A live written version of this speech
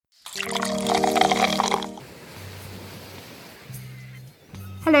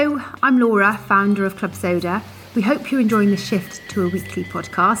Hello, I'm Laura, founder of Club Soda. We hope you're enjoying the shift to a weekly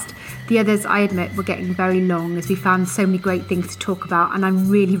podcast. The others, I admit, were getting very long as we found so many great things to talk about, and I'm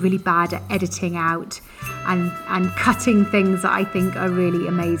really, really bad at editing out and cutting things that I think are really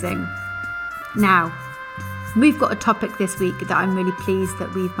amazing. Now, we've got a topic this week that I'm really pleased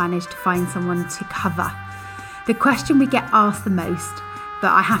that we've managed to find someone to cover. The question we get asked the most,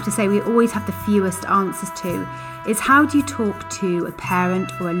 but I have to say we always have the fewest answers to, is how do you talk to a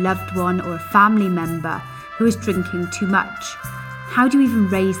parent or a loved one or a family member who is drinking too much? How do you even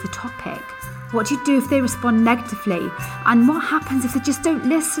raise the topic? What do you do if they respond negatively? And what happens if they just don't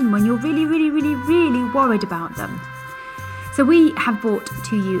listen when you're really, really, really, really worried about them? So we have brought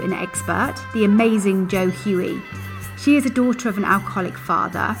to you an expert, the amazing Jo Huey. She is a daughter of an alcoholic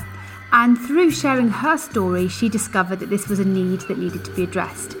father, and through sharing her story, she discovered that this was a need that needed to be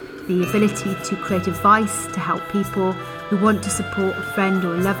addressed. The ability to create advice to help people who want to support a friend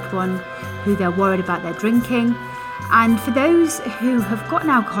or a loved one who they're worried about their drinking. And for those who have got an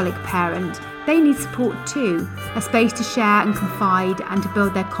alcoholic parent, they need support too, a space to share and confide and to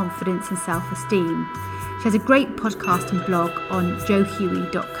build their confidence and self-esteem. She has a great podcast and blog on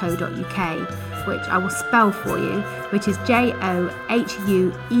johuey.co.uk, which I will spell for you, which is johuey.co.uk.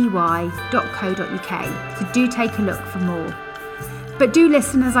 So do take a look for more. But do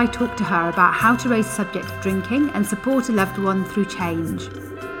listen as I talk to her about how to raise the subject of drinking and support a loved one through change.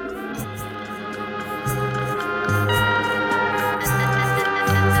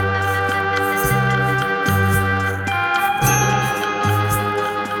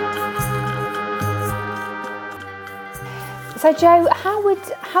 So Jo, how would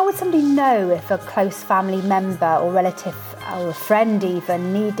somebody know if a close family member or relative or a friend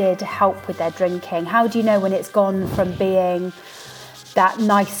even needed help with their drinking? How do you know when it's gone from being that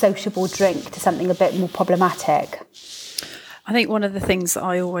nice sociable drink to something a bit more problematic? I think one of the things that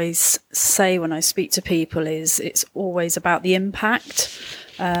I always say when I speak to people is it's always about the impact.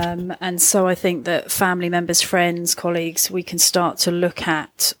 And so I think that family members, friends, colleagues, we can start to look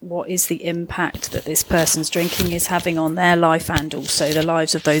at what is the impact that this person's drinking is having on their life and also the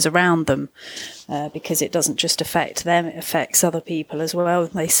lives of those around them. Because it doesn't just affect them, it affects other people as well.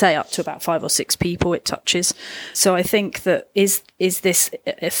 They say up to about 5 or 6 people it touches. So I think that is this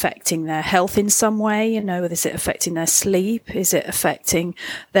affecting their health in some way? Is it affecting their sleep? Is it affecting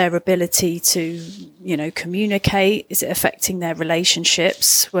their ability to, communicate? Is it affecting their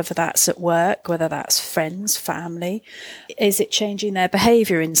relationships, whether that's at work, whether that's friends, family? Is it changing their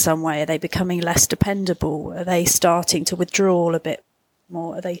behaviour in some way? Are they becoming less dependable? Are they starting to withdraw a bit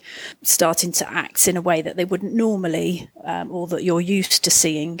more? Are they starting to act in a way that they wouldn't normally, or that you're used to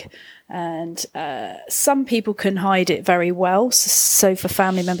seeing? And some people can hide it very well. So for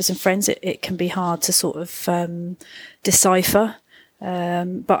family members and friends, it can be hard to sort of decipher.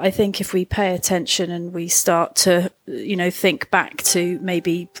 But I think if we pay attention and we start to, think back to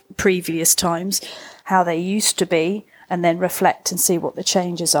maybe previous times, how they used to be, and then reflect and see what the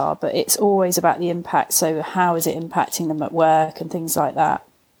changes are. But it's always about the impact. So how is it impacting them at work and things like that?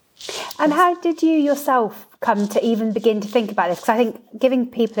 And how did you yourself come to even begin to think about this? Because I think giving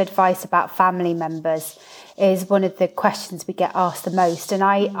people advice about family members is one of the questions we get asked the most. And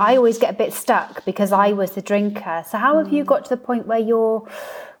I always get a bit stuck because I was the drinker. So how have you got to the point where you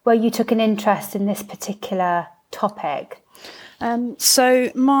took an interest in this particular topic? So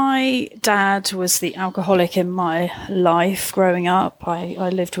my dad was the alcoholic in my life growing up. I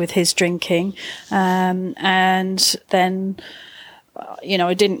lived with his drinking, and then,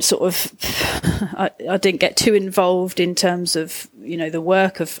 I didn't I didn't get too involved in terms of, the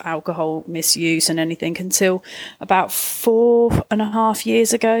work of alcohol misuse and anything until about 4.5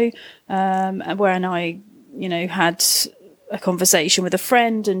 years ago, when I, had a conversation with a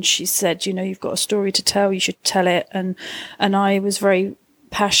friend, and she said, you've got a story to tell, you should tell it. And I was very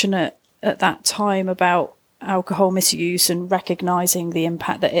passionate at that time about alcohol misuse and recognizing the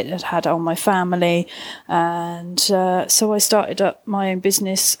impact that it had had on my family. And so I started up my own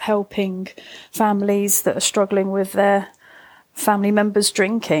business helping families that are struggling with their family members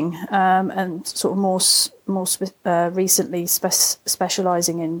drinking, and sort of more recently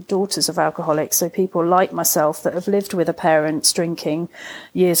specialising in daughters of alcoholics, so people like myself that have lived with a parents drinking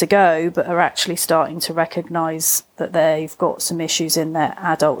years ago but are actually starting to recognise that they've got some issues in their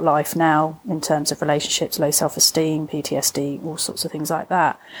adult life now in terms of relationships, low self-esteem, PTSD, all sorts of things like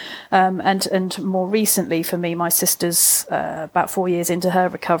that. And more recently for me, my sister's about 4 years into her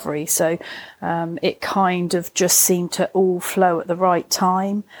recovery, so it kind of just seemed to all flow at the right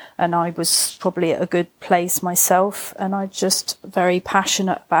time, and I was probably at a good place place myself, and I'm just very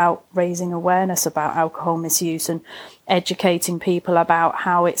passionate about raising awareness about alcohol misuse and educating people about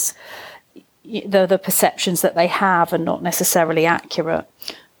how it's the perceptions that they have are not necessarily accurate.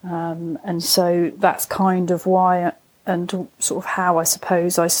 And so that's kind of why, and sort of how I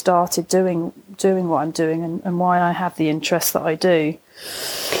suppose I started doing what I'm doing, and why I have the interest that I do.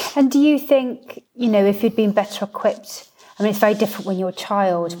 And do you think, if you'd been better equipped, I mean, it's very different when you're a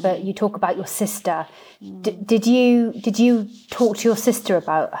child, but you talk about your sister. Did you talk to your sister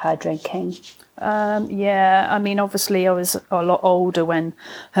about her drinking? Yeah, I mean, obviously I was a lot older when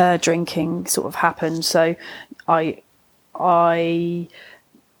her drinking sort of happened, so I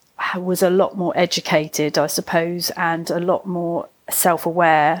was a lot more educated, I suppose, and a lot more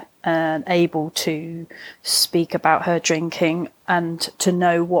self-aware and able to speak about her drinking and to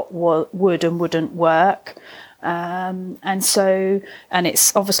know what would and wouldn't work. And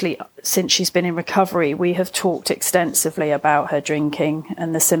it's obviously, since she's been in recovery, we have talked extensively about her drinking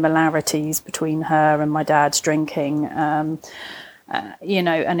and the similarities between her and my dad's drinking, and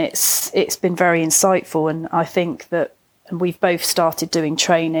it's been very insightful. And I think that we've both started doing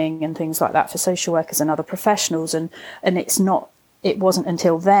training and things like that for social workers and other professionals. And it wasn't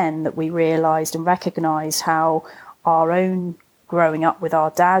until then that we realised and recognised how our own growing up with our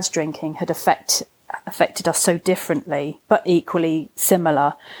dad's drinking had affected us so differently, but equally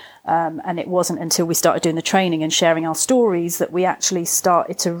similar. And it wasn't until we started doing the training and sharing our stories that we actually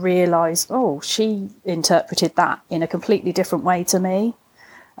started to realise, she interpreted that in a completely different way to me,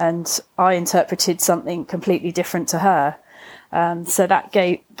 and I interpreted something completely different to her. So that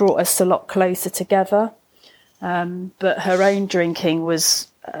brought us a lot closer together. But her own drinking was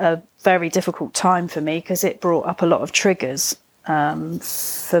a very difficult time for me because it brought up a lot of triggers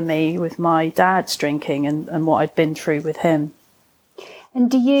for me with my dad's drinking and what I'd been through with him. And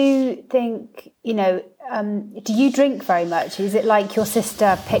do you think, do you drink very much? Is it like your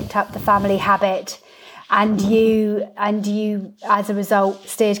sister picked up the family habit and you as a result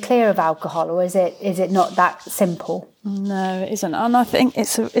steered clear of alcohol, or is it not that simple? No, it isn't. And I think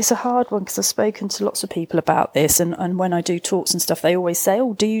it's a hard one because I've spoken to lots of people about this, and when I do talks and stuff, they always say,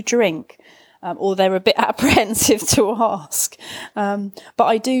 do you drink? Or they're a bit apprehensive to ask. But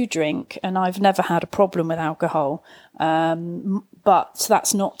I do drink, and I've never had a problem with alcohol. But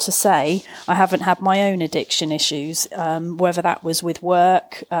that's not to say I haven't had my own addiction issues, whether that was with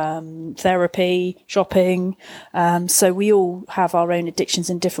work, therapy, shopping. So we all have our own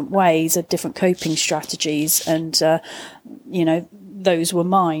addictions in different ways, different coping strategies. And, those were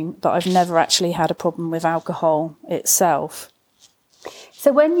mine. But I've never actually had a problem with alcohol itself.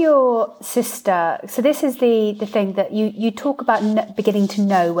 So when your sister, so this is the thing that you talk about beginning to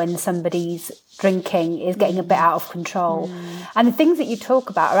know when somebody's drinking is getting a bit out of control. And the things that you talk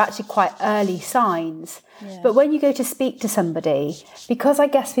about are actually quite early signs. Yeah. But when you go to speak to somebody, because I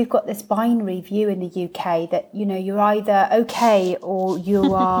guess we've got this binary view in the UK that, you're either okay or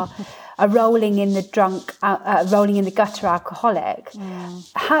you are a rolling in the gutter alcoholic.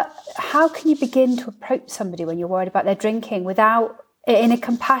 How can you begin to approach somebody when you're worried about their drinking in a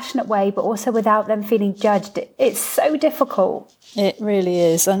compassionate way, but also without them feeling judged? It's so difficult. It really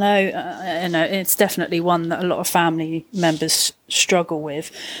is. I know it's definitely one that a lot of family members struggle with.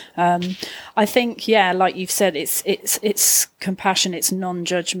 I think, like you've said, it's compassion, it's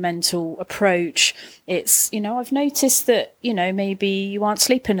non-judgmental approach. It's, I've noticed that, maybe you aren't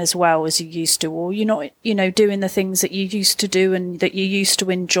sleeping as well as you used to, or you're not, doing the things that you used to do and that you used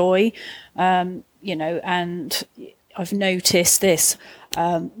to enjoy, and I've noticed this,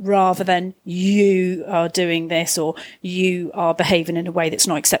 rather than you are doing this or you are behaving in a way that's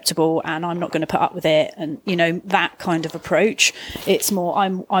not acceptable and I'm not going to put up with it. And, that kind of approach. It's more,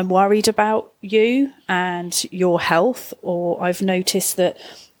 I'm worried about you and your health, or I've noticed that,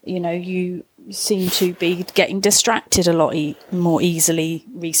 you seem to be getting distracted a lot more easily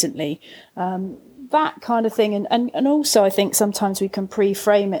recently. That kind of thing. And also I think sometimes we can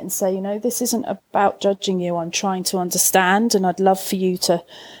pre-frame it and say, this isn't about judging you. I'm trying to understand, and I'd love for you to,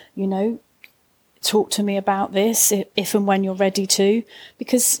 talk to me about this if and when you're ready to,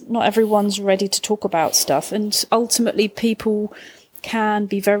 because not everyone's ready to talk about stuff. And ultimately people can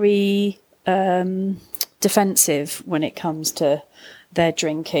be very defensive when it comes to their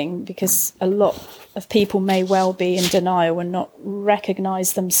drinking, because a lot of people may well be in denial and not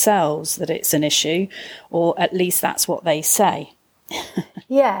recognise themselves that it's an issue, or at least that's what they say.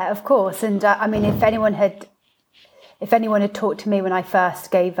 Yeah, of course. And if anyone had talked to me when I first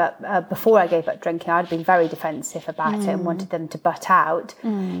gave up, before I gave up drinking, I'd been very defensive about it and wanted them to butt out.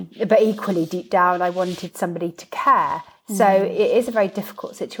 But equally, deep down, I wanted somebody to care. So it is a very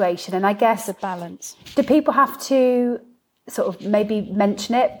difficult situation. And I guess the balance. Do people have to sort of maybe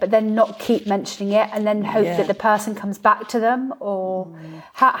mention it, but then not keep mentioning it and then hope that the person comes back to them? Or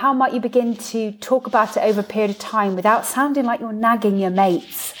how might you begin to talk about it over a period of time without sounding like you're nagging your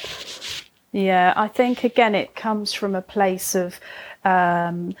mates? Yeah, I think, again, it comes from a place of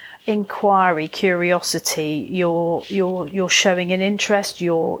inquiry, curiosity. You're showing an interest.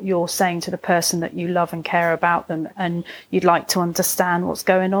 You're saying to the person that you love and care about them, and you'd like to understand what's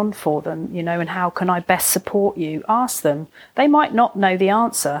going on for them, and how can I best support you? Ask them. They might not know the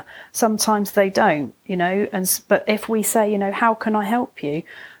answer. Sometimes they don't, but if we say, how can I help you?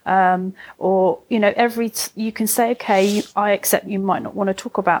 You can say, okay, I accept you might not want to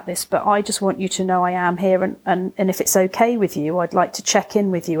talk about this, but I just want you to know I am here, and if it's okay with you, I'd like to check in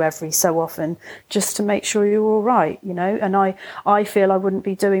with you every so often just to make sure you're all right, and I feel I wouldn't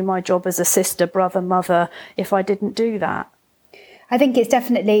be doing my job as a sister, brother, mother if I didn't do that. I think it's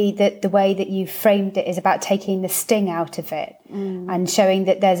definitely the way that you've framed it is about taking the sting out of it and showing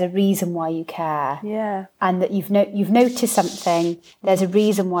that there's a reason why you care. Yeah. And that you've noticed something, there's a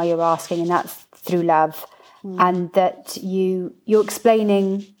reason why you're asking, and that's through love. And that you're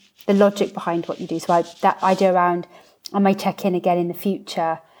explaining the logic behind what you do. So that idea around, I may check in again in the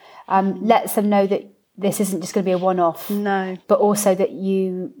future, lets them know that this isn't just going to be a one-off, no, but also that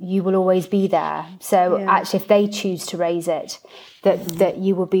you will always be there. So actually, if they choose to raise it, that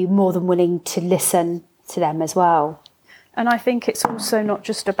you will be more than willing to listen to them as well. And I think it's also not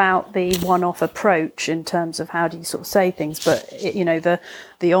just about the one-off approach in terms of how do you sort of say things, but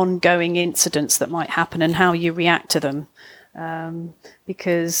the ongoing incidents that might happen and how you react to them.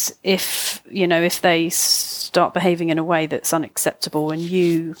 Because if they start behaving in a way that's unacceptable and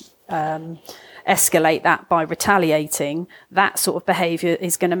you escalate that by retaliating, that sort of behaviour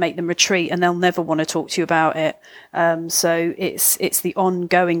is going to make them retreat and they'll never want to talk to you about it. So it's the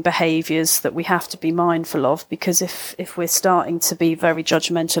ongoing behaviours that we have to be mindful of, because if we're starting to be very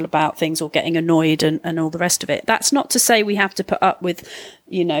judgmental about things or getting annoyed and all the rest of it, that's not to say we have to put up with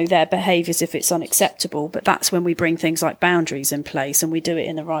their behaviours if it's unacceptable, but that's when we bring things like boundaries in place and we do it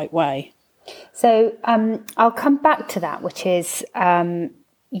in the right way. So I'll come back to that, which is not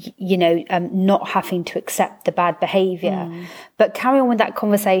having to accept the bad behaviour, but carry on with that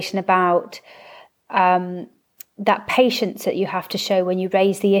conversation about that patience that you have to show when you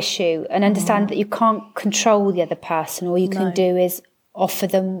raise the issue, and understand that you can't control the other person. All you can do is offer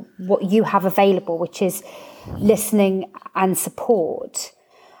them what you have available, which is listening and support.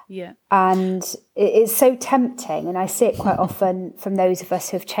 Yeah. And it's so tempting, and I see it quite often from those of us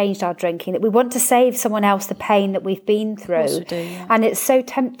who have changed our drinking, that we want to save someone else the pain that we've been through. Of course we do, yeah. And it's so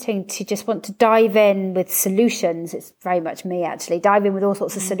tempting to just want to dive in with solutions. It's very much me, actually, dive in with all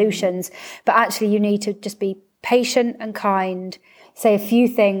sorts of solutions. But actually, you need to just be patient and kind, say a few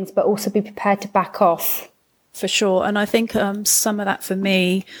things, but also be prepared to back off. For sure. And I think some of that for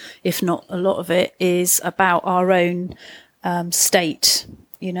me, if not a lot of it, is about our own state.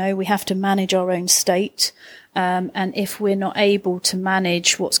 We have to manage our own state. And if we're not able to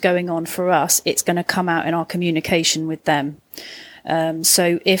manage what's going on for us, it's going to come out in our communication with them.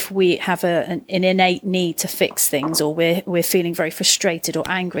 So if we have an innate need to fix things, or we're feeling very frustrated or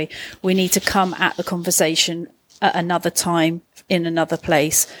angry, we need to come at the conversation at another time, in another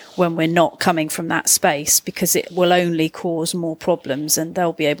place, when we're not coming from that space, because it will only cause more problems and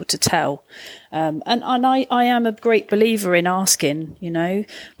they'll be able to tell. And I am a great believer in asking,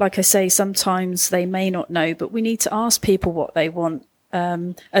 like I say, sometimes they may not know, but we need to ask people what they want,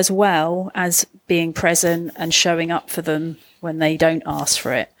 as well as being present and showing up for them when they don't ask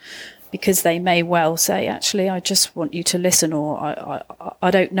for it. Because they may well say, actually, I just want you to listen, or I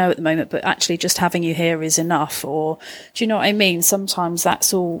don't know at the moment, but actually just having you here is enough. Or do you know what I mean? Sometimes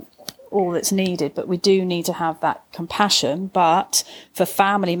that's all that's needed, but we do need to have that compassion. But for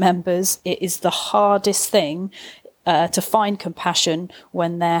family members, it is the hardest thing to find compassion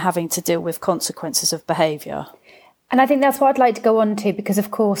when they're having to deal with consequences of behaviour. And I think that's what I'd like to go on to, because, of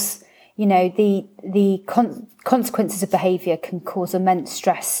course, the consequences of behaviour can cause immense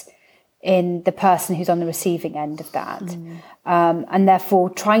stress in the person who's on the receiving end of that. And therefore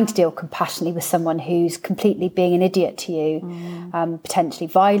trying to deal compassionately with someone who's completely being an idiot to you, potentially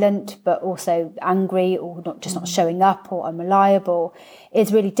violent, but also angry, or not showing up, or unreliable,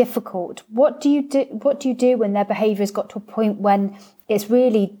 is really difficult. What do you do when their behaviour has got to a point when it's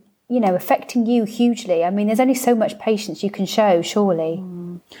really, affecting you hugely? I mean, there's only so much patience you can show, surely.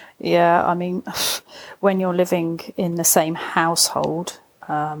 Yeah, I mean, when you're living in the same household,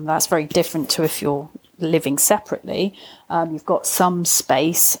 that's very different to if you're living separately, you've got some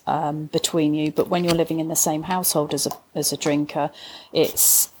space between you. But when you're living in the same household as a drinker,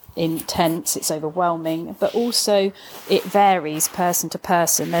 it's intense, it's overwhelming, but also it varies person to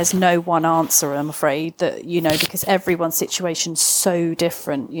person. There's no one answer, I'm afraid, that, you know, because everyone's situation's so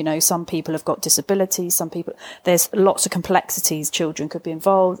different. You know, some people have got disabilities, some people, there's lots of complexities, children could be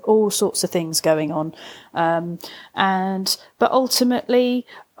involved, all sorts of things going on. But ultimately,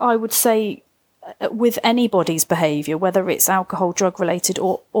 I would say, with anybody's behaviour, whether it's alcohol, drug related,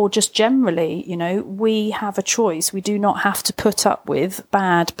 or just generally, you know, we have a choice. We do not have to put up with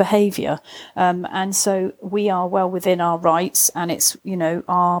bad behaviour. And so we are well within our rights, and it's, you know,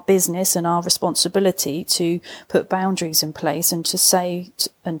 our business and our responsibility to put boundaries in place and to say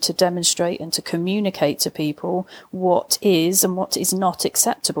and to demonstrate and to communicate to people what is and what is not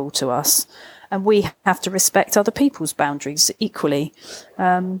acceptable to us. And we have to respect other people's boundaries equally.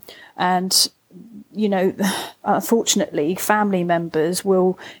 And you know, unfortunately, family members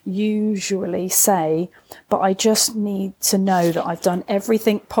will usually say, but I just need to know that I've done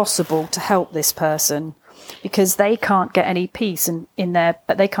everything possible to help this person, because they can't get any peace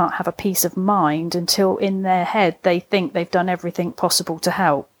they can't have a peace of mind until in their head they think they've done everything possible to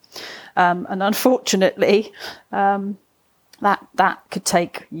help. And unfortunately, that could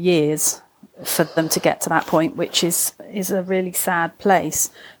take years for them to get to that point, which is a really sad place,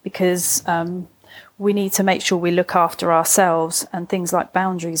 because we need to make sure we look after ourselves, and things like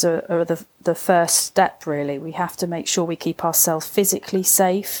boundaries are the first step, really. We have to make sure we keep ourselves physically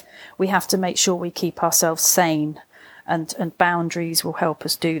safe. We have to make sure we keep ourselves sane, and boundaries will help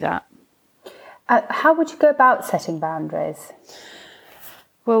us do that. How would you go about setting boundaries?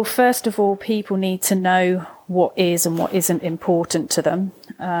 Well, first of all, people need to know what is and what isn't important to them.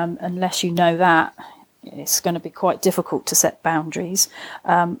 Unless you know that, it's going to be quite difficult to set boundaries.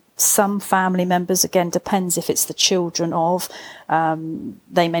 Some family members, again, depends if it's the children of,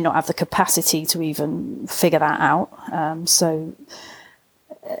 they may not have the capacity to even figure that out. So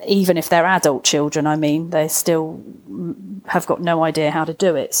even if they're adult children, I mean, they still have got no idea how to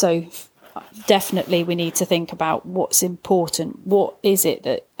do it. So definitely we need to think about what's important. What is it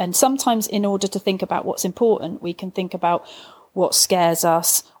that, and sometimes in order to think about what's important, we can think about what scares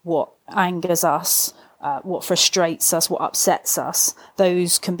us, what angers us, what frustrates us, what upsets us.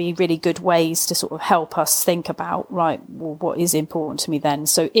 Those can be really good ways to sort of help us think about, right, well, what is important to me then?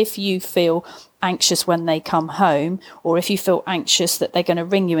 So if you feel anxious when they come home, or if you feel anxious that they're going to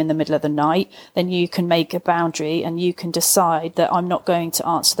ring you in the middle of the night, then you can make a boundary and you can decide that I'm not going to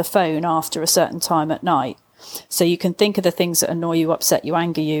answer the phone after a certain time at night. So you can think of the things that annoy you, upset you,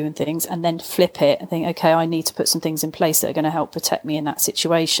 anger you and things, and then flip it and think, okay, I need to put some things in place that are going to help protect me in that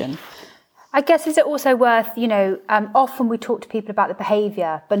situation. I guess, is it also worth, you know, often we talk to people about the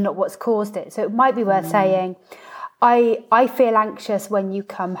behaviour, but not what's caused it. So it might be worth saying, I feel anxious when you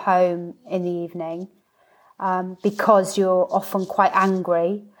come home in the evening because you're often quite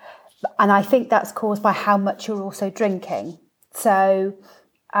angry. And I think that's caused by how much you're also drinking. So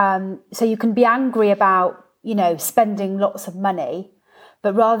you can be angry about, you know, spending lots of money,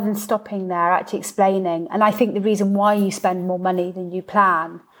 but rather than stopping there, actually explaining. And I think the reason why you spend more money than you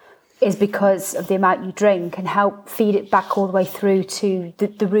plan is because of the amount you drink, and help feed it back all the way through to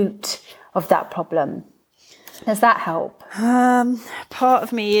the root of that problem. Does that help? Part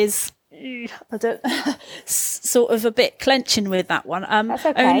of me is, I don't, sort of a bit clenching with that one. That's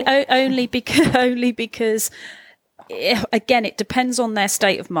okay. Only because again, it depends on their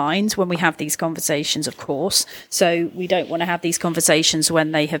state of mind when we have these conversations, of course. So we don't want to have these conversations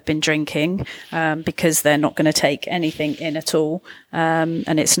when they have been drinking, because they're not going to take anything in at all.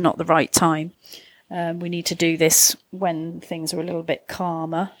 And it's not the right time. We need to do this when things are a little bit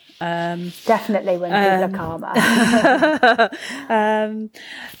calmer. Definitely when people are calmer.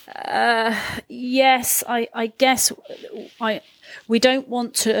 Yes, I guess we don't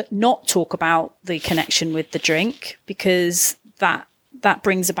want to not talk about the connection with the drink, because that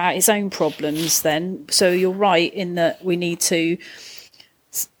brings about its own problems then. So you're right in that we need to,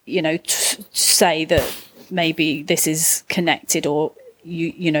 you know, say that maybe this is connected, or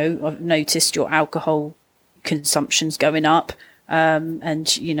you know, I've noticed your alcohol consumption's going up,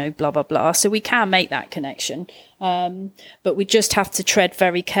 and, you know, blah, blah, blah. So we can make that connection. But we just have to tread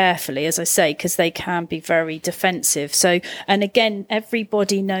very carefully, as I say, because they can be very defensive. So, and again,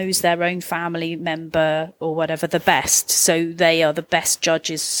 everybody knows their own family member or whatever the best. So they are the best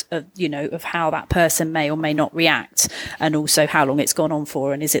judges of, you know, of how that person may or may not react, and also how long it's gone on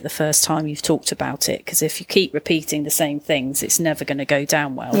for, and is it the first time you've talked about it? Because if you keep repeating the same things, it's never going to go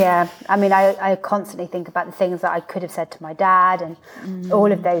down well. Yeah, I mean, I constantly think about the things that I could have said to my dad and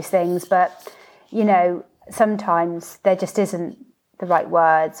all of those things, but you know, sometimes there just isn't the right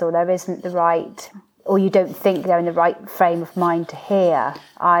words, or there isn't the right, or you don't think they're in the right frame of mind to hear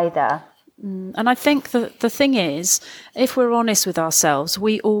either. And I think the thing is, if we're honest with ourselves,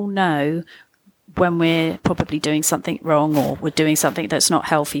 we all know when we're probably doing something wrong, or we're doing something that's not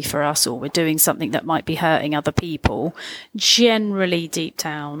healthy for us, or we're doing something that might be hurting other people. Generally, deep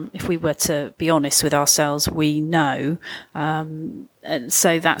down, if we were to be honest with ourselves, we know. And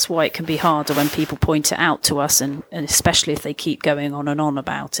so that's why it can be harder when people point it out to us, and especially if they keep going on and on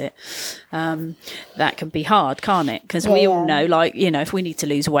about it. That can be hard, can't it? Because we all know, like, you know, if we need to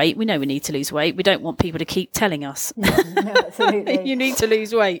lose weight, we know we need to lose weight. We don't want people to keep telling us, no, absolutely. You need to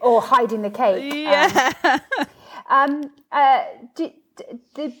lose weight. Or hiding the cake. Yeah.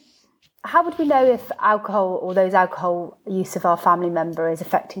 How would we know if alcohol, or those alcohol use of our family member, is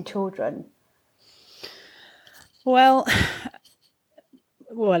affecting children? Well,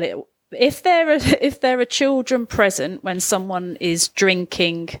 if there are children present when someone is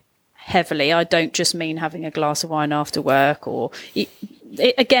drinking heavily, I don't just mean having a glass of wine after work, or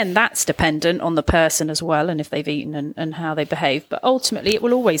again, that's dependent on the person as well, and if they've eaten and how they behave. But ultimately, it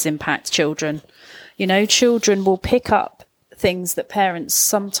will always impact children. You know, children will pick up things that parents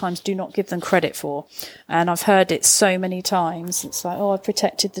sometimes do not give them credit for. And I've heard it so many times. It's like, oh, I've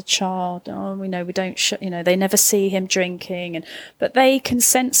protected the child. Oh, we know we don't, they never see him drinking. But they can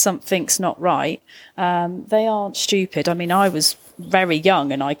sense something's not right. They aren't stupid. I mean, I was very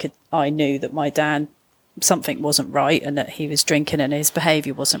young, and I knew that my dad, something wasn't right, and that he was drinking and his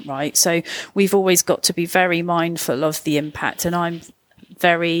behaviour wasn't right. So we've always got to be very mindful of the impact. And I'm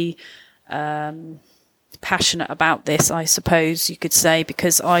very passionate about this, I suppose you could say,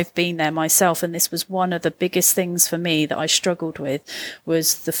 because I've been there myself, and this was one of the biggest things for me that I struggled with,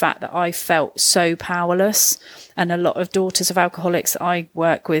 was the fact that I felt so powerless. And a lot of daughters of alcoholics that I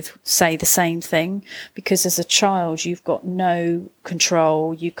work with say the same thing, because as a child you've got no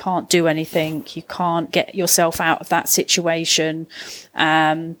control, you can't do anything, you can't get yourself out of that situation,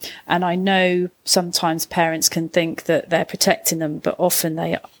 and I know sometimes parents can think that they're protecting them, but often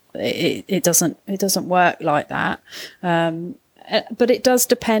it doesn't work like that. But it does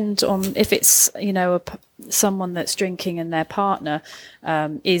depend on if it's, you know, someone that's drinking and their partner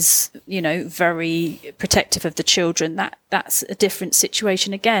is, you know, very protective of the children. That's a different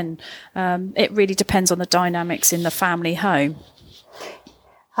situation again. It really depends on the dynamics in the family home.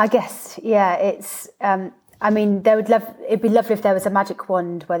 I guess, yeah, it's. I mean, it'd be lovely if there was a magic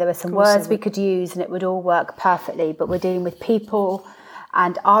wand where there were some words we could use and it would all work perfectly. But we're dealing with people,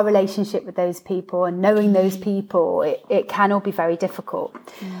 and our relationship with those people, and knowing those people, it can all be very difficult.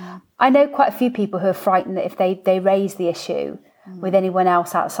 Yeah. I know quite a few people who are frightened that if they raise the issue with anyone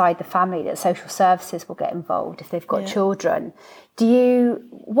else outside the family, that social services will get involved if they've got children.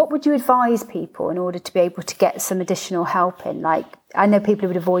 What would you advise people in order to be able to get some additional help in? Like, I know people who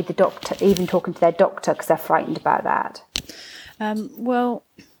would avoid the doctor, even talking to their doctor, because they're frightened about that. Well,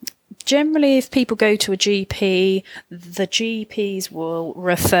 generally, if people go to a GP, the GPs will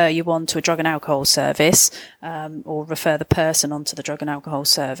refer you on to a drug and alcohol service, or refer the person onto the drug and alcohol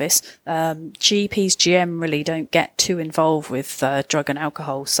service. GPs generally don't get too involved with the drug and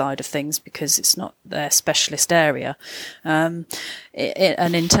alcohol side of things because it's not their specialist area. And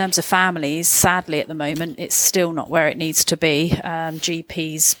in terms of families, sadly at the moment, it's still not where it needs to be.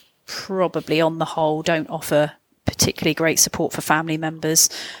 GPs probably on the whole don't offer particularly great support for family members,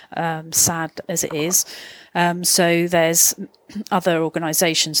 sad as it is. So there's other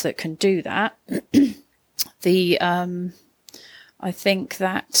organisations that can do that. I think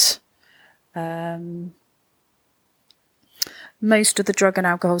that most of the drug and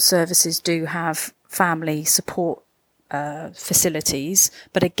alcohol services do have family support facilities,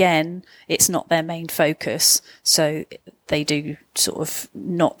 but again, it's not their main focus. So they do sort of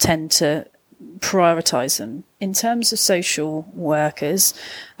not tend to prioritise them. In terms of social workers,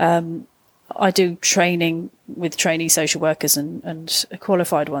 I do training with trainee social workers and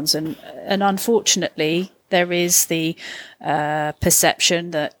qualified ones, and unfortunately there is the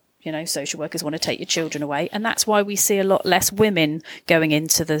perception that, you know, social workers want to take your children away, and that's why we see a lot less women going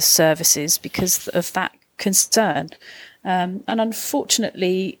into the services, because of that concern. And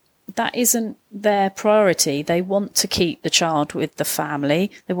unfortunately that isn't their priority. They want to keep the child with the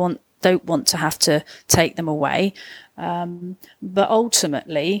family. They don't want to have to take them away. But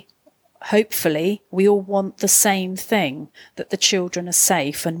ultimately, hopefully, we all want the same thing, that the children are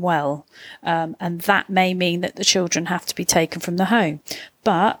safe and well. And that may mean that the children have to be taken from the home.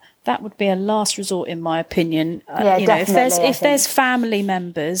 But that would be a last resort, in my opinion. If there's family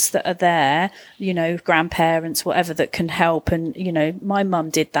members that are there, grandparents, whatever, that can help. And, my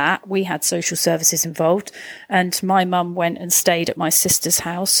mum did that. We had social services involved, and my mum went and stayed at my sister's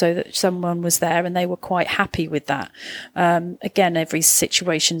house so that someone was there, and they were quite happy with that. Again, every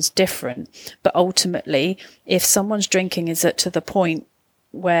situation's different, but ultimately, if someone's drinking is to the point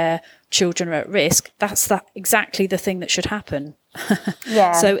where children are at risk, that's exactly the thing that should happen.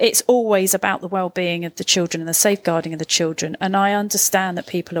 Yeah. So it's always about the well-being of the children and the safeguarding of the children. And I understand that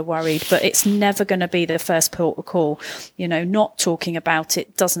people are worried, but it's never going to be the first port of call. Not talking about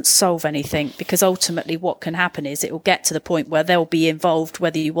it doesn't solve anything, because ultimately what can happen is it will get to the point where they'll be involved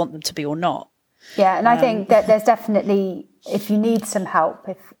whether you want them to be or not. Yeah, and I think that there's definitely, if you need some help,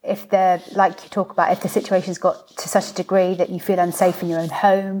 if the, like you talk about, if the situation's got to such a degree that you feel unsafe in your own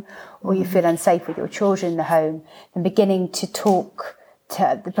home, or you feel unsafe with your children in the home, then beginning to talk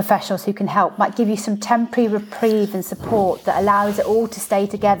to the professionals who can help might give you some temporary reprieve and support that allows it all to stay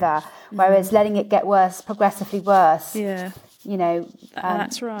together, whereas letting it get worse, progressively worse. Yeah.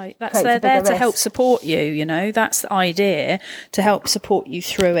 That's right. They're there to help support you, that's the idea, to help support you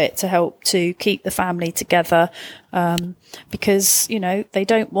through it, to help to keep the family together, because, they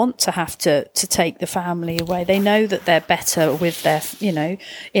don't want to have to take the family away. They know that they're better with their,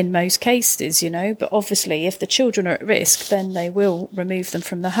 in most cases, but obviously if the children are at risk, then they will remove them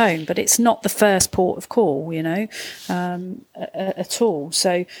from the home, but it's not the first port of call, at all.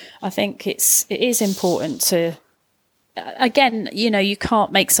 So I think it is important to, again, you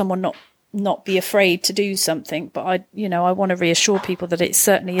can't make someone not be afraid to do something, but I want to reassure people that it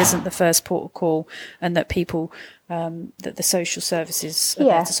certainly isn't the first port of call, and that people, that the social services are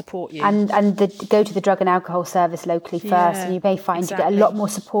there to support you. And go to the drug and alcohol service locally first, and you may find you get a lot more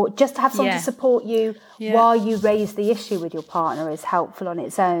support. Just to have someone to support you while you raise the issue with your partner is helpful on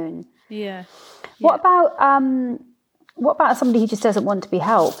its own. Yeah. What about somebody who just doesn't want to be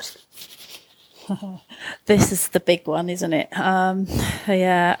helped? This is the big one, isn't it?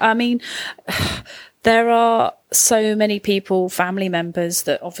 I mean, there are so many people, family members,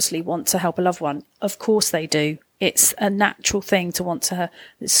 that obviously want to help a loved one. Of course they do. It's a natural thing to want to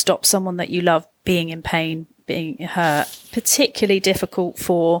stop someone that you love being in pain, being hurt. Particularly difficult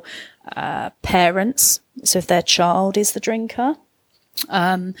for parents. So if their child is the drinker,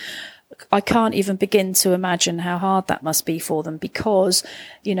 I can't even begin to imagine how hard that must be for them, because,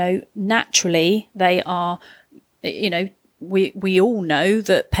 naturally they are, we all know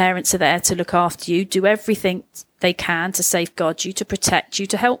that parents are there to look after you, do everything they can to safeguard you, to protect you,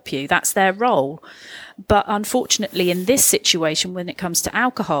 to help you. That's their role. But unfortunately, in this situation, when it comes to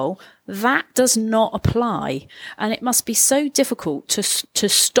alcohol, that does not apply. And it must be so difficult to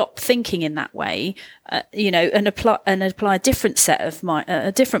stop thinking in that way, and apply a different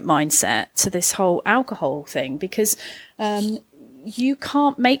a different mindset to this whole alcohol thing, because, you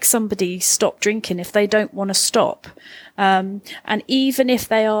can't make somebody stop drinking if they don't want to stop. And even if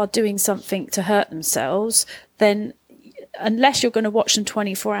they are doing something to hurt themselves, then unless you're going to watch them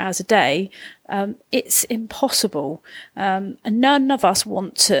 24 hours a day, it's impossible. And none of us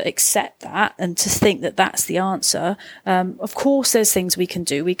want to accept that and to think that that's the answer. Of course, there's things we can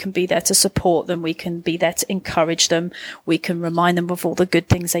do. We can be there to support them. We can be there to encourage them. We can remind them of all the good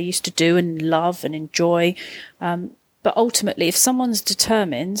things they used to do and love and enjoy. But ultimately, if someone's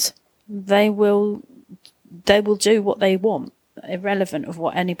determined, they will do what they want, irrelevant of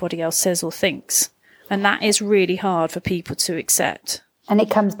what anybody else says or thinks. And that is really hard for people to accept. And it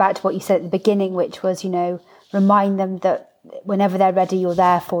comes back to what you said at the beginning, which was, remind them that whenever they're ready, you're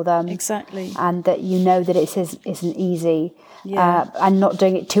there for them. Exactly. And that that it isn't easy. Yeah. And not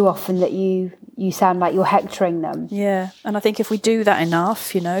doing it too often that you sound like you're hectoring them. Yeah. And I think if we do that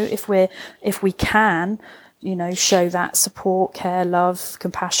enough, if we can, show that support, care, love,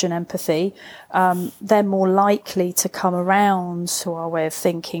 compassion, empathy, they're more likely to come around to our way of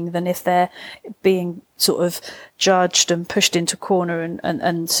thinking than if they're being sort of judged and pushed into a corner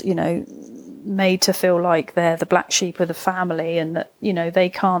and made to feel like they're the black sheep of the family and that, they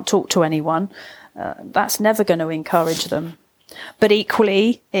can't talk to anyone. That's never going to encourage them. But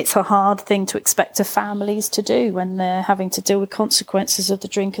equally, it's a hard thing to expect of families to do when they're having to deal with consequences of the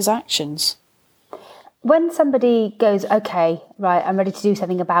drinker's actions. When somebody goes, okay, right, I'm ready to do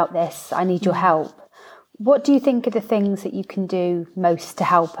something about this, I need your help, what do you think are the things that you can do most to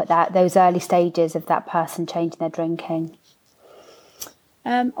help at those early stages of that person changing their drinking?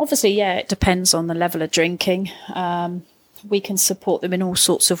 Obviously, it depends on the level of drinking. We can support them in all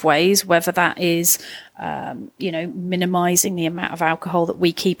sorts of ways, whether that is minimizing the amount of alcohol that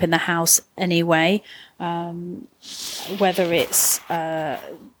we keep in the house anyway. Whether it's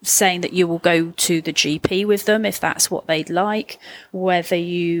saying that you will go to the GP with them if that's what they'd like, whether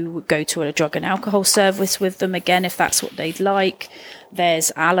you go to a drug and alcohol service with them again if that's what they'd like.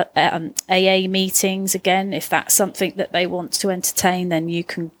 There's AA meetings again. If that's something that they want to entertain, then you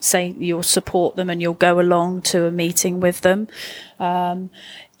can say you'll support them and you'll go along to a meeting with them.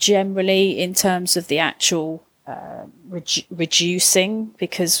 Generally, in terms of the actual reducing,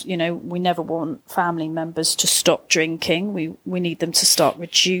 because we never want family members to stop drinking. We need them to start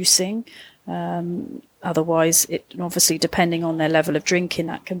reducing. Otherwise, it obviously, depending on their level of drinking,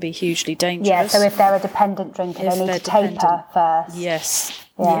 that can be hugely dangerous. Yeah, so if they're a dependent drinker, they need to taper first. Yes,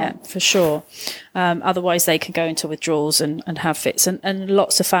 yeah, for sure. Otherwise, they can go into withdrawals and have fits. And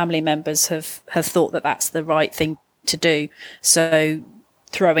lots of family members have thought that that's the right thing to do. So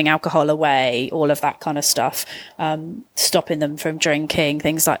throwing alcohol away, all of that kind of stuff, stopping them from drinking,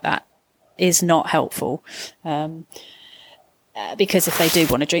 things like that, is not helpful. Because if they do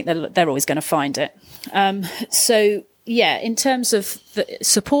want to drink, they're always going to find it. So, yeah, in terms of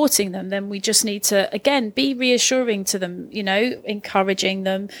supporting them, then we just need to, again, be reassuring to them, encouraging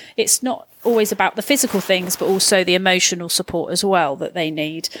them. It's not always about the physical things, but also the emotional support as well that they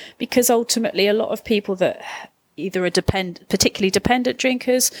need. Because ultimately, a lot of people that either are particularly dependent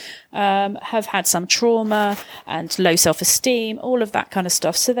drinkers, have had some trauma and low self-esteem, all of that kind of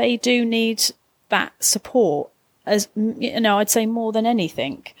stuff. So they do need that support, as I'd say more than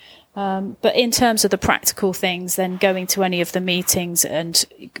anything. But in terms of the practical things, then going to any of the meetings and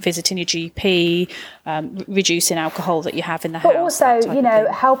visiting your GP, reducing alcohol that you have in the house. But also,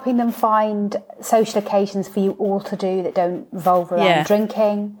 helping them find social occasions for you all to do that don't revolve around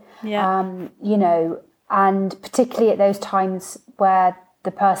drinking. Yeah. And particularly at those times where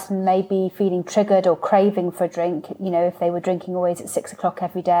the person may be feeling triggered or craving for a drink, if they were drinking always at 6 o'clock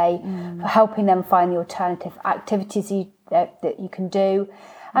every day, helping them find the alternative activities that you can do.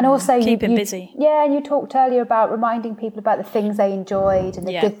 And also keep them busy. Yeah, and you talked earlier about reminding people about the things they enjoyed and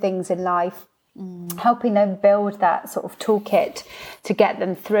the good things in life. Helping them build that sort of toolkit to get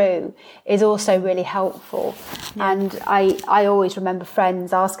them through is also really helpful. And I always remember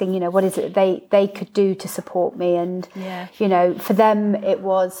friends asking, what is it they could do to support me? And, for them, it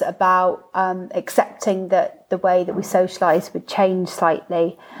was about accepting that the way that we socialise would change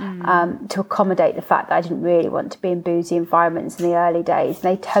slightly to accommodate the fact that I didn't really want to be in boozy environments in the early days. And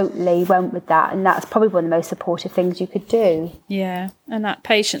they totally went with that. And that's probably one of the most supportive things you could do. Yeah, and that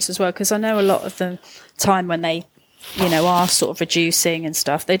patience as well, because I know a lot of the time when they, are sort of reducing and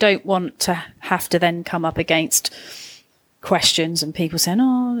stuff, they don't want to have to then come up against questions and people saying,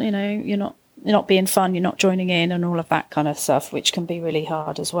 you're not being fun, you're not joining in and all of that kind of stuff, which can be really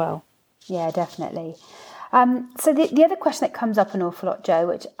hard as well. Yeah, definitely. So the other question that comes up an awful lot, Jo,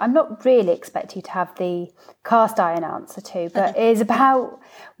 which I'm not really expecting you to have the cast iron answer to, but is about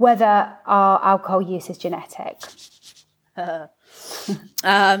whether our alcohol use is genetic.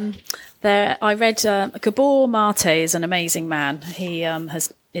 I read Gabor Mate is an amazing man. He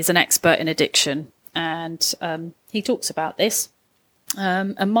is an expert in addiction, and he talks about this.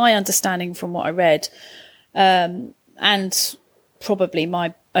 And my understanding from what I read, and probably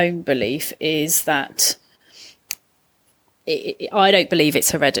my own belief, is that I don't believe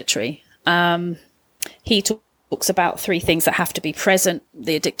it's hereditary. He talks about 3 things that have to be present: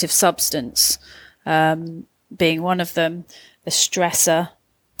 the addictive substance being one of them, the stressor,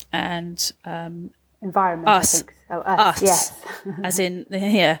 and environment. Us. Us. Yes. As in,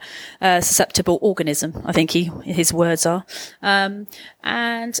 susceptible organism, I think his words are.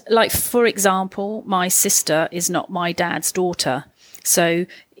 And like, for example, my sister is not my dad's daughter. So,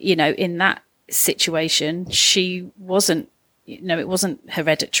 in that situation, she wasn't, it wasn't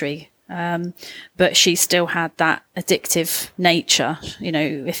hereditary. But she still had that addictive nature.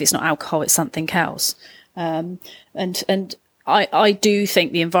 If it's not alcohol, it's something else. And I do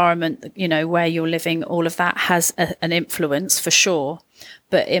think the environment, where you're living, all of that has an influence for sure.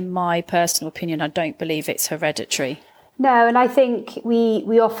 But in my personal opinion, I don't believe it's hereditary. No, and I think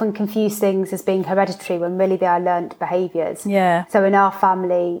we often confuse things as being hereditary when really they are learnt behaviours. Yeah. So in our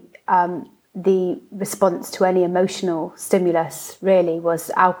family, the response to any emotional stimulus really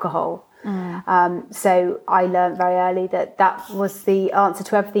was alcohol. So I learnt very early that was the answer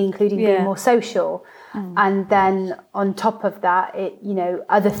to everything, including being more social. And then on top of that,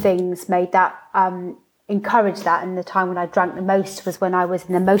 other things made that encourage that. And the time when I drank the most was when I was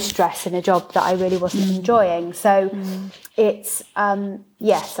in the most stress in a job that I really wasn't enjoying. So it's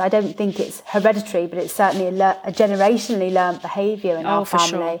yes, I don't think it's hereditary, but it's certainly a generationally learnt behaviour in our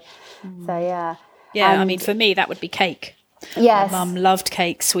family. For sure. So yeah. Yeah, I mean, for me, that would be cake. Yes. My mum loved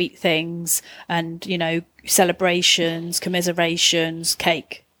cake, sweet things, and, celebrations, commiserations,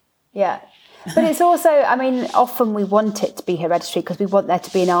 cake. Yeah. But it's also, I mean, often we want it to be hereditary because we want there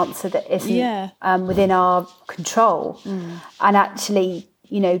to be an answer that isn't within our control. And actually,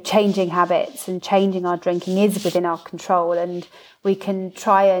 changing habits and changing our drinking is within our control. And we can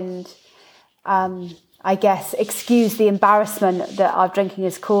try and, excuse the embarrassment that our drinking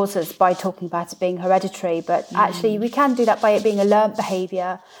has caused us by talking about it being hereditary. But actually, we can do that by it being a learnt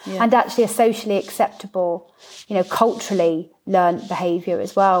behaviour and actually a socially acceptable, culturally learnt behaviour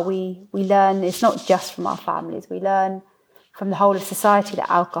as well. We learn, it's not just from our families, we learn from the whole of society that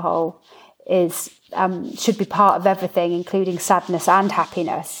alcohol should be part of everything, including sadness and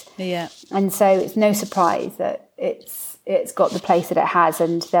happiness. Yeah. And so it's no surprise that it's got the place that it has,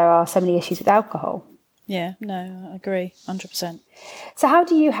 and there are so many issues with alcohol. Yeah, no, I agree, 100%. So how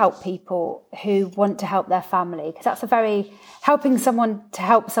do you help people who want to help their family? Because helping someone to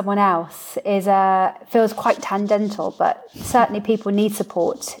help someone else feels quite tangential, but certainly people need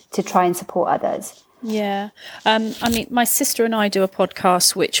support to try and support others. Yeah. My sister and I do a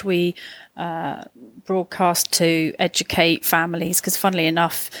podcast which we broadcast to educate families, because funnily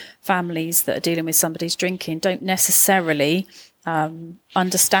enough, families that are dealing with somebody's drinking don't necessarily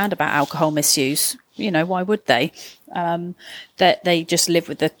understand about alcohol misuse. Why would they? That they just live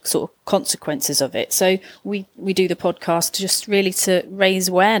with the sort of consequences of it. So we do the podcast just really to raise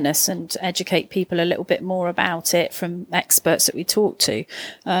awareness and educate people a little bit more about it from experts that we talk to.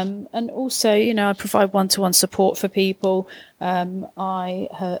 And also, I provide one-to-one support for people.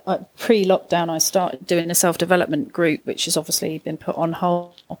 Pre-lockdown, I started doing a self-development group, which has obviously been put on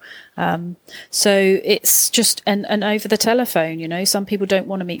hold. So it's just, and over the telephone, some people don't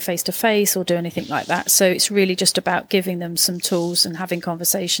want to meet face to face or do anything like that. So it's really just about giving them some tools and having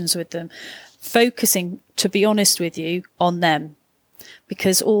conversations with them, focusing, to be honest with you, on them,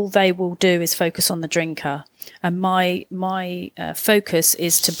 because all they will do is focus on the drinker. And my focus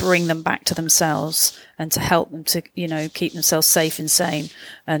is to bring them back to themselves and to help them to, keep themselves safe and sane,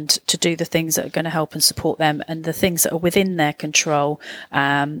 and to do the things that are going to help and support them, and the things that are within their control,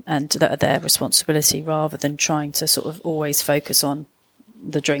 and that are their responsibility, rather than trying to sort of always focus on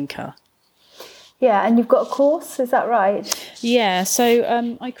the drinker. Yeah, and you've got a course, is that right? Yeah,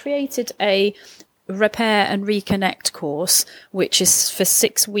 so I created a Repair and Reconnect course, which is for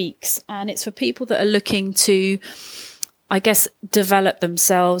 6 weeks, and it's for people that are looking to, develop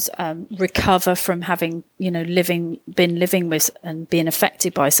themselves, recover from having, been living with and being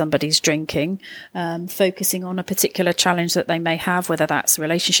affected by somebody's drinking, focusing on a particular challenge that they may have, whether that's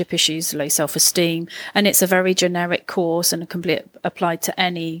relationship issues, low self-esteem. And it's a very generic course and can be applied to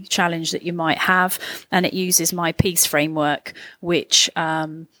any challenge that you might have. And it uses my PEACE framework, which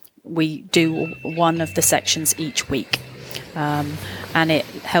we do one of the sections each week. And it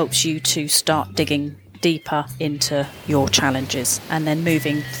helps you to start digging deeper into your challenges and then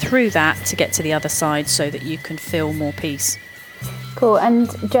moving through that to get to the other side so that you can feel more peace. Cool. And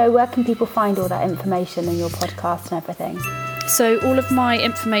Jo, where can people find all that information and your podcast and everything? So all of my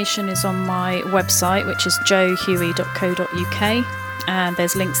information is on my website, which is johuey.co.uk. And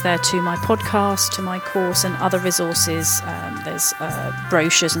there's links there to my podcast, to my course, and other resources. There's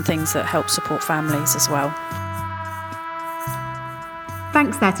brochures and things that help support families as well.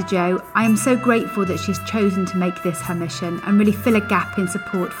 Thanks there to Jo. I am so grateful that she's chosen to make this her mission and really fill a gap in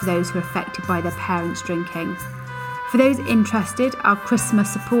support for those who are affected by their parents' drinking. For those interested, our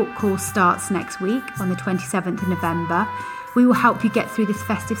Christmas support course starts next week on the 27th of November. We will help you get through this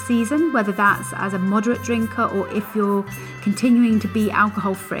festive season, whether that's as a moderate drinker or if you're continuing to be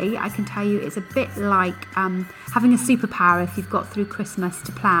alcohol-free. I can tell you it's a bit like having a superpower if you've got through Christmas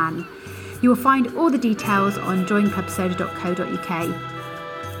to plan. You will find all the details on joinclubsoda.co.uk.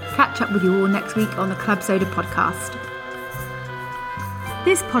 Catch up with you all next week on the Club Soda podcast.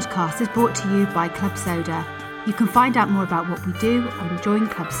 This podcast is brought to you by Club Soda. You can find out more about what we do on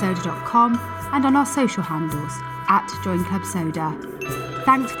joinclubsoda.com and on our social handles @joinclubsoda.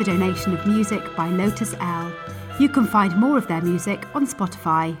 Thanks for the donation of music by Lotus L. You can find more of their music on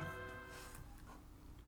Spotify.